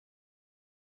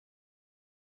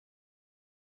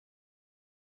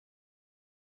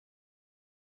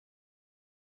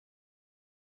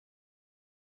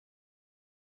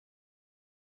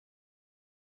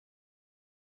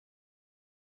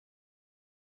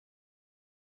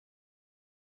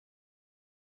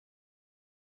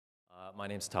My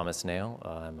name's Thomas Nail.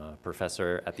 I'm a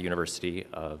professor at the University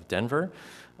of Denver.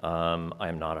 I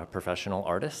am not a professional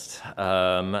artist,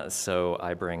 so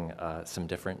I bring some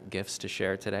different gifts to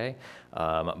share today.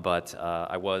 But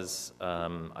I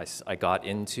got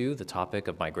into the topic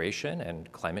of migration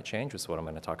and climate change, which is what I'm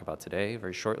going to talk about today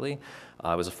very shortly.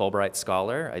 I was a Fulbright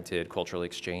scholar. I did cultural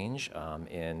exchange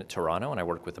in Toronto, and I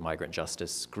worked with the migrant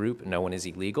justice group, No One Is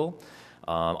Illegal,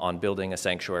 on building a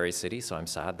sanctuary city. So I'm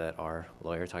sad that our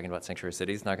lawyer talking about sanctuary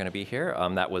cities is not going to be here.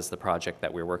 That was the project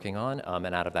that we were working on.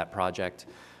 And out of that project,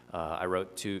 I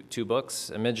wrote two books.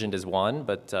 Imagined is one,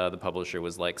 but the publisher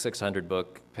was like,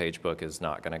 600-page book is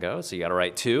not going to go, so you got to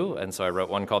write two. And so I wrote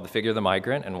one called The Figure of the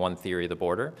Migrant and one, Theory of the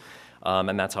Border.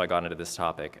 And that's how I got into this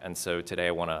topic. And so today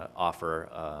I want to offer,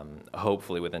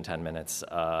 hopefully within 10 minutes,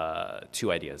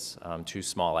 two ideas, two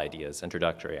small ideas,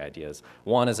 introductory ideas.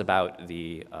 One is about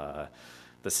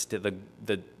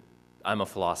I'm a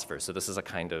philosopher, so this is a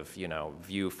kind of,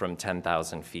 view from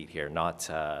 10,000 feet here,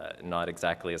 not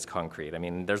exactly as concrete. I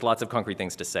mean, there's lots of concrete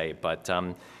things to say, but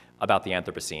about the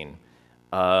Anthropocene.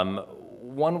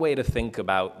 One way to think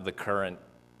about the current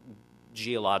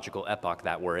geological epoch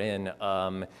that we're in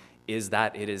is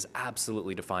that it is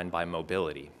absolutely defined by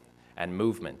mobility and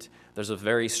movement. There's a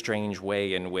very strange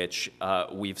way in which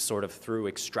we've sort of, through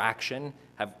extraction,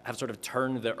 have sort of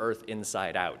turned the earth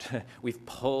inside out. We've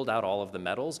pulled out all of the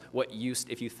metals.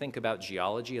 If you think about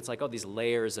geology, it's like, oh, these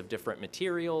layers of different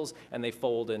materials, and they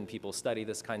fold and people study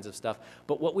this kinds of stuff.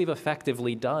 But what we've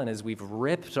effectively done is we've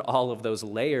ripped all of those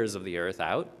layers of the earth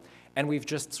out, and we've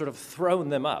just sort of thrown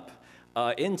them up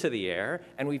into the air,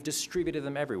 and we've distributed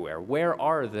them everywhere. Where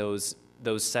are those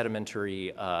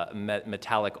sedimentary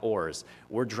metallic ores?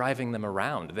 We're driving them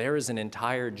around. There is an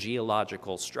entire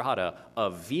geological strata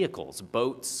of vehicles,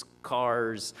 boats,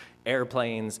 cars,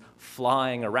 airplanes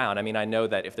flying around. I mean, I know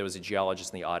that if there was a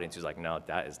geologist in the audience who's like, no,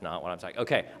 that is not what I'm talking.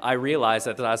 Okay, I realize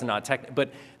that that's not technical,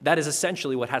 but that is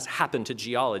essentially what has happened to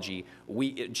geology.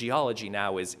 Geology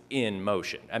now is in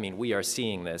motion. I mean, we are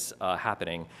seeing this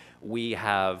happening. We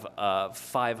have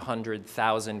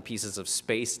 500,000 pieces of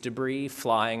space debris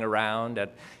flying around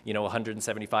at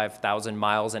 175,000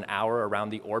 miles an hour around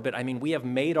the orbit. I mean, we have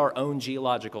made our own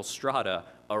geological strata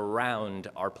around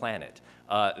our planet.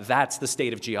 That's the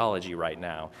state of geology right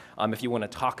now. If you want to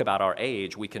talk about our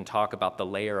age, we can talk about the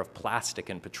layer of plastic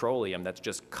and petroleum that's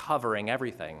just covering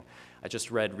everything. I just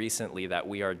read recently that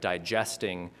we are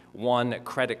digesting one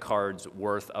credit card's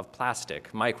worth of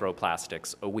plastic,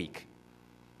 microplastics, a week.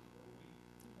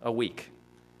 A week.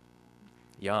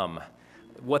 Yum.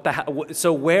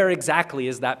 So where exactly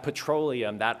is that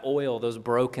petroleum, that oil, those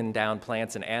broken down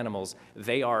plants and animals?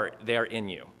 They're in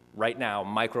you. Right now,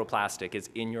 microplastic is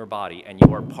in your body, and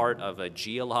you are part of a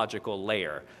geological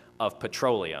layer of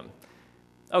petroleum.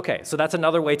 Okay, so that's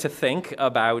another way to think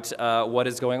about what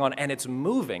is going on, and it's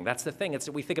moving. That's the thing.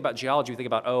 We think about geology, we think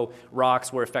about, oh,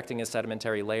 rocks were affecting a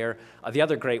sedimentary layer. The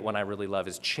other great one I really love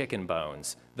is chicken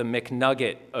bones, the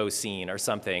McNugget-ocene or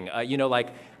something.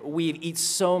 Like we eat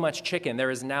so much chicken, there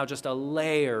is now just a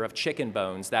layer of chicken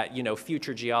bones that,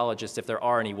 future geologists, if there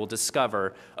are any, will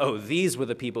discover, oh, these were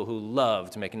the people who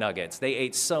loved McNuggets. They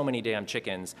ate so many damn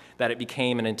chickens that it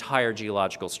became an entire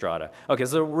geological strata. Okay,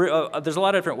 so there's a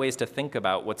lot of different ways to think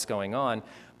about what's going on,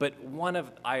 but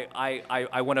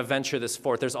I want to venture this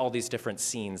forth. There's all these different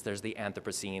scenes. There's the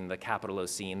Anthropocene, the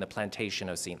Capitalocene, the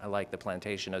Plantationocene. I like the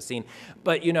Plantationocene.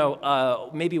 But,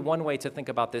 maybe one way to think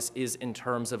about this is in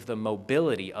terms of the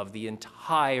mobility of the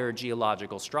entire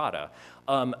geological strata,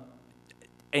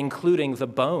 including the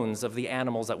bones of the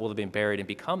animals that will have been buried and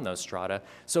become those strata.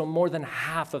 So more than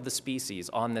half of the species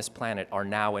on this planet are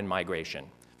now in migration.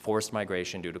 Forced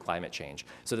migration due to climate change.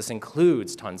 So this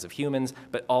includes tons of humans,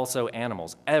 but also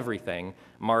animals. Everything,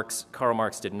 Karl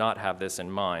Marx did not have this in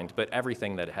mind, but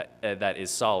everything that is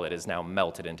solid is now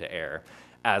melted into air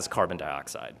as carbon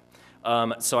dioxide.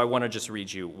 So I want to just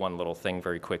read you one little thing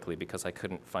very quickly because I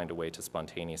couldn't find a way to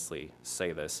spontaneously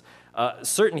say this.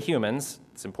 Certain humans,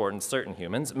 it's important, certain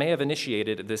humans may have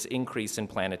initiated this increase in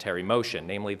planetary motion,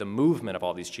 namely the movement of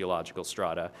all these geological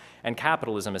strata, and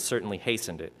capitalism has certainly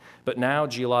hastened it. But now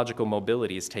geological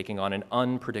mobility is taking on an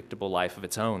unpredictable life of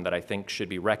its own that I think should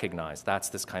be recognized. That's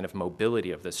this kind of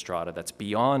mobility of this strata that's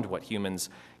beyond what humans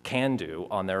can do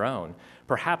on their own.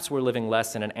 Perhaps we're living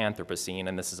less in an Anthropocene,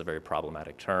 and this is a very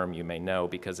problematic term, you may know,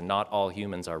 because not all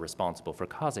humans are responsible for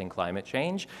causing climate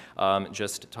change.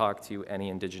 Just talk to any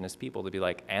indigenous people to be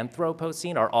like, Anthropocene?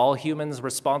 Anthropocene? Are all humans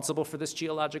responsible for this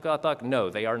geological epoch? No,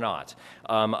 they are not.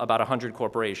 About 100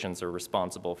 corporations are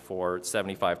responsible for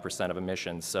 75% of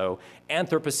emissions. So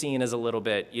Anthropocene is a little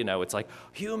bit, you know, it's like,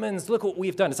 humans, look what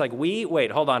we've done. It's like,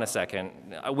 wait, hold on a second.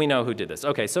 We know who did this.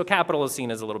 Okay, so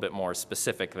Capitalocene is a little bit more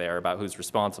specific there about who's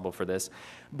responsible for this.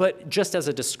 But just as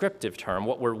a descriptive term,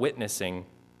 what we're witnessing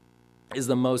is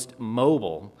the most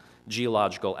mobile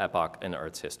geological epoch in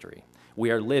Earth's history. We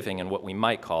are living in what we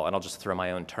might call, and I'll just throw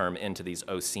my own term into these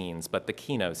Ocenes, but the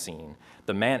Kenocene.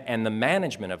 And the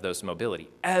management of those mobility,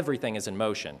 everything is in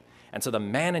motion. And so the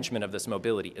management of this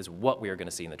mobility is what we are going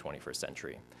to see in the 21st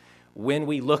century. When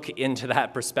we look into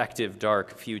that prospective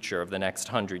dark future of the next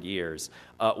 100 years,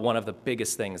 one of the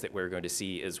biggest things that we're going to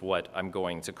see is what I'm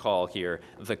going to call here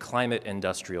the climate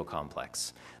industrial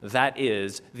complex. That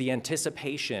is the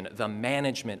anticipation, the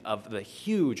management of the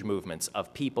huge movements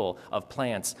of people, of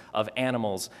plants, of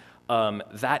animals.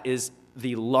 That is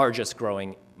the largest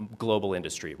growing global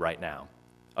industry right now.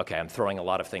 Okay, I'm throwing a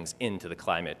lot of things into the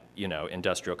climate, you know,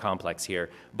 industrial complex here,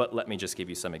 but let me just give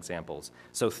you some examples.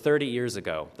 So 30 years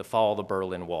ago, the fall of the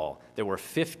Berlin Wall, there were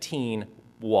 15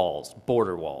 walls,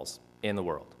 border walls, in the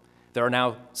world. There are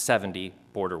now 70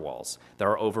 border walls. There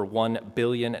are over 1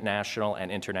 billion national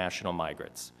and international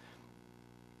migrants.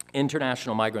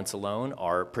 International migrants alone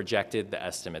are projected, the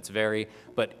estimates vary,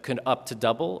 but can up to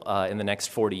double in the next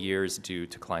 40 years due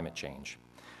to climate change.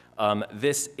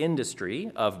 This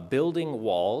industry of building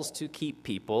walls to keep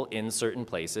people in certain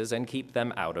places and keep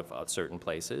them out of certain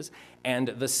places, and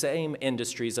the same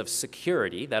industries of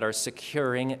security that are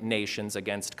securing nations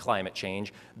against climate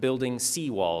change, building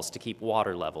seawalls to keep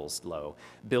water levels low,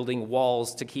 building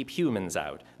walls to keep humans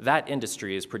out. That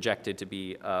industry is projected to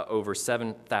be over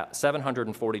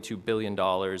 $742 billion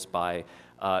by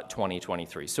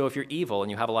 2023. So if you're evil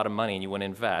and you have a lot of money and you want to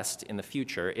invest in the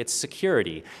future, it's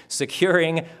security.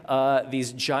 Securing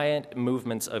these giant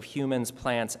movements of humans,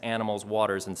 plants, animals,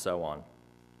 waters, and so on.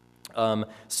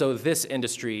 So this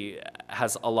industry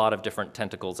has a lot of different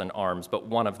tentacles and arms, but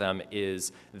one of them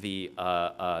is the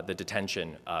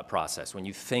detention process. When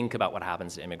you think about what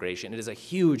happens to immigration, it is a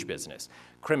huge business.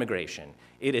 Crimmigration.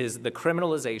 It is the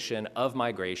criminalization of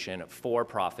migration for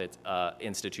profit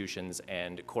institutions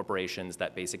and corporations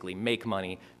that basically make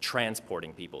money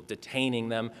transporting people, detaining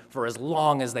them for as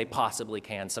long as they possibly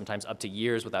can, sometimes up to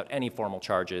years without any formal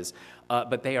charges,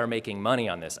 but they are making money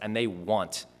on this, and they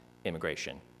want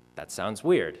immigration. That sounds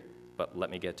weird, but let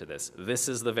me get to this. This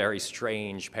is the very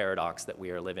strange paradox that we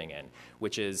are living in,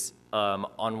 which is,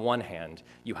 on one hand,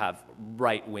 you have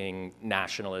right-wing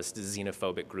nationalist,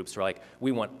 xenophobic groups who are like,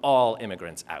 we want all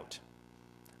immigrants out.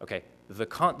 Okay,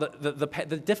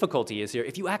 the difficulty is here,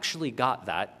 if you actually got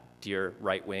that, dear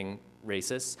right-wing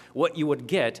racists, what you would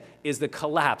get is the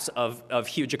collapse of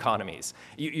huge economies.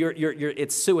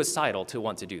 It's suicidal to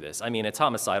want to do this. I mean, it's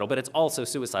homicidal, but it's also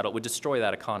suicidal. It would destroy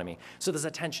that economy. So there's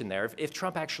a tension there. If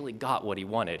Trump actually got what he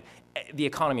wanted, the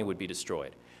economy would be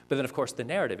destroyed. But then, of course, the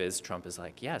narrative is Trump is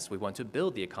like, yes, we want to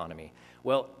build the economy.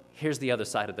 Well, here's the other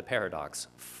side of the paradox.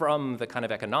 From the kind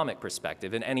of economic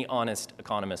perspective, and any honest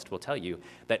economist will tell you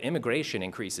that immigration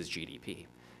increases GDP.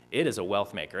 It is a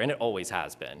wealth maker, and it always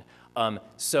has been.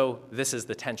 So this is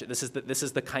the tension. This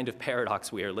is the kind of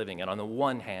paradox we are living in. On the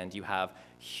one hand, you have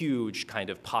huge kind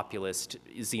of populist,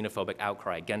 xenophobic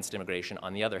outcry against immigration.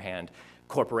 On the other hand,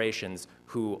 corporations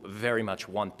who very much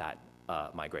want that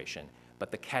migration.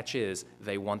 But the catch is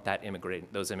they want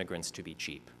those immigrants to be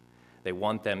cheap. They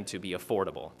want them to be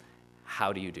affordable.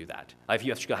 How do you do that? If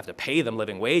you have to pay them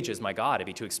living wages, my God, it'd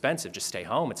be too expensive. Just stay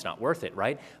home. It's not worth it,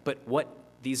 right? But what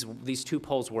these two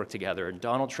poles work together, and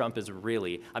Donald Trump is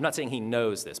really, I'm not saying he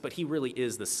knows this, but he really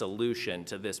is the solution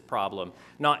to this problem,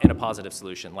 not in a positive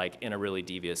solution, like in a really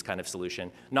devious kind of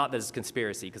solution. Not that it's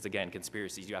conspiracy, because again,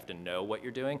 conspiracies, you have to know what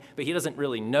you're doing, but he doesn't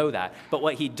really know that. But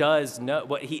what he does know,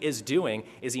 what he is doing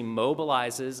is he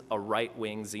mobilizes a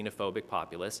right-wing xenophobic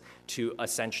populace to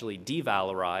essentially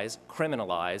devalorize,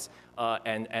 criminalize,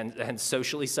 and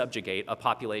socially subjugate a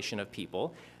population of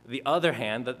people. The other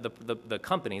hand, the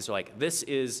companies are like, this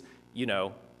is, you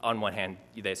know, on one hand,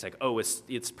 they say, oh,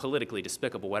 it's politically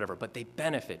despicable, whatever, but they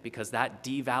benefit because that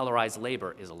devalorized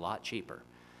labor is a lot cheaper.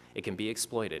 It can be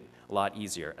exploited a lot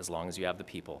easier as long as you have the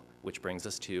people, which brings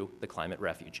us to the climate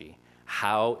refugee.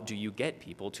 How do you get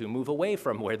people to move away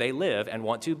from where they live and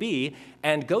want to be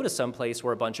and go to some place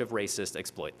where a bunch of racists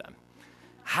exploit them?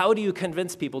 How do you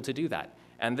convince people to do that?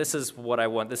 And this is what I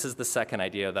want, this is the second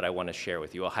idea that I want to share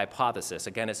with you, a hypothesis.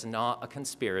 Again, it's not a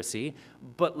conspiracy,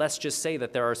 but let's just say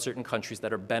that there are certain countries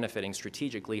that are benefiting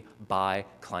strategically by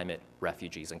climate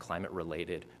refugees and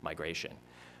climate-related migration.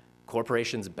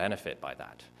 Corporations benefit by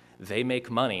that. they make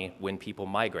money when people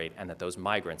migrate, and that those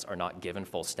migrants are not given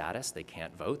full status. They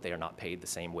can't vote. They are not paid the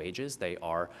same wages. They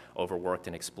are overworked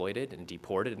and exploited and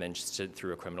deported and then sent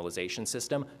through a criminalization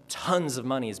system. Tons of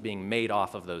money is being made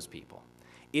off of those people.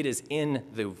 It is in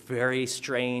the very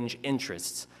strange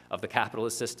interests of the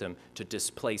capitalist system to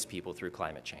displace people through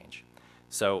climate change.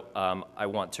 So I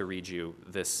want to read you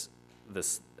this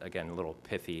again, a little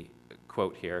pithy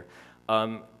quote here.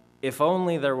 If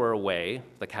only there were a way,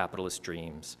 the capitalist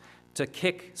dreams, to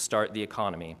kick-start the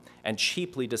economy and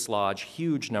cheaply dislodge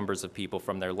huge numbers of people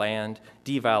from their land,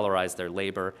 devalorize their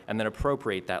labor, and then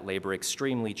appropriate that labor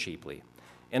extremely cheaply.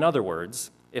 In other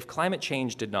words, if climate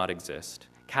change did not exist,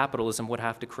 capitalism would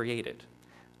have to create it.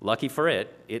 Lucky for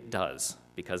it, it does,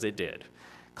 because it did.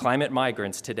 Climate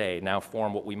migrants today now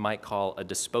form what we might call a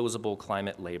disposable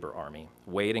climate labor army,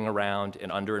 waiting around in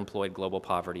underemployed global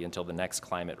poverty until the next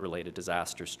climate-related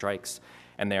disaster strikes,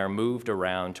 and they are moved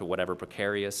around to whatever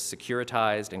precarious,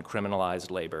 securitized, and criminalized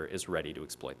labor is ready to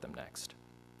exploit them next.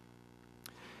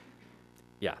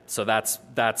 Yeah, so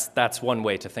that's one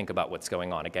way to think about what's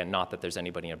going on. Again, not that there's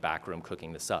anybody in a back room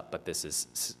cooking this up, but this is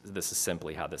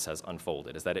simply how this has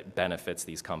unfolded, is that it benefits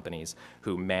these companies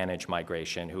who manage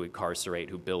migration, who incarcerate,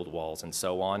 who build walls, and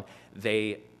so on.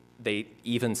 They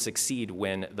even succeed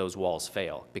when those walls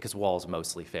fail, because walls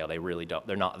mostly fail.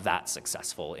 They're not that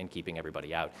successful in keeping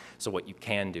everybody out. So what you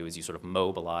can do is you sort of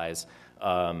mobilize,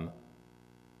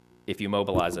 if you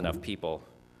mobilize enough people.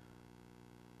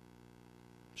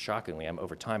 Shockingly, I'm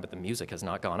over time, but the music has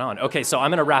not gone on. Okay, so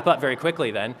I'm going to wrap up very quickly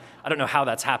then. I don't know how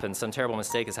that's happened. Some terrible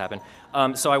mistake has happened.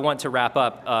 So I want to wrap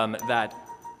up that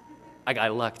I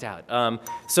lucked out.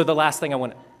 So the last thing I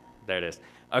want, there it is.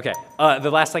 Okay, the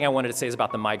last thing I wanted to say is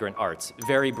about the migrant arts.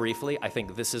 Very briefly, I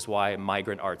think this is why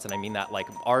migrant arts, and I mean that like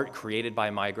art created by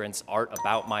migrants, art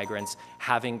about migrants,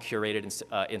 having curated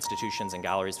institutions and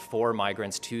galleries for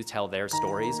migrants to tell their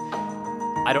stories.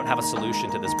 I don't have a solution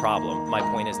to this problem. My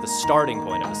point is the starting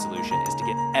point of the solution is to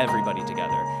get everybody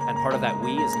together. And part of that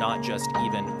we is not just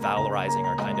even valorizing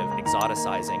or kind of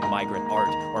exoticizing migrant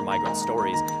art or migrant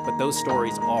stories, but those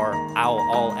stories are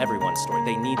all everyone's story.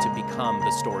 They need to become the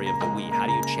story of the we. How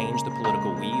do you change the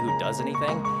political we who does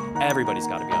anything? Everybody's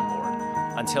got to be on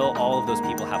board. Until all of those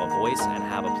people have a voice and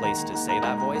have a place to say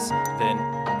that voice, then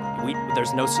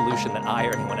there's no solution that I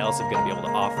or anyone else is going to be able to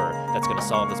offer that's going to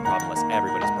solve this problem unless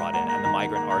everybody's brought in. And the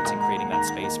migrant arts and creating that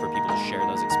space for people to share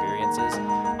those experiences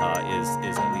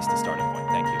is at least a starting point.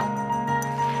 Thank you.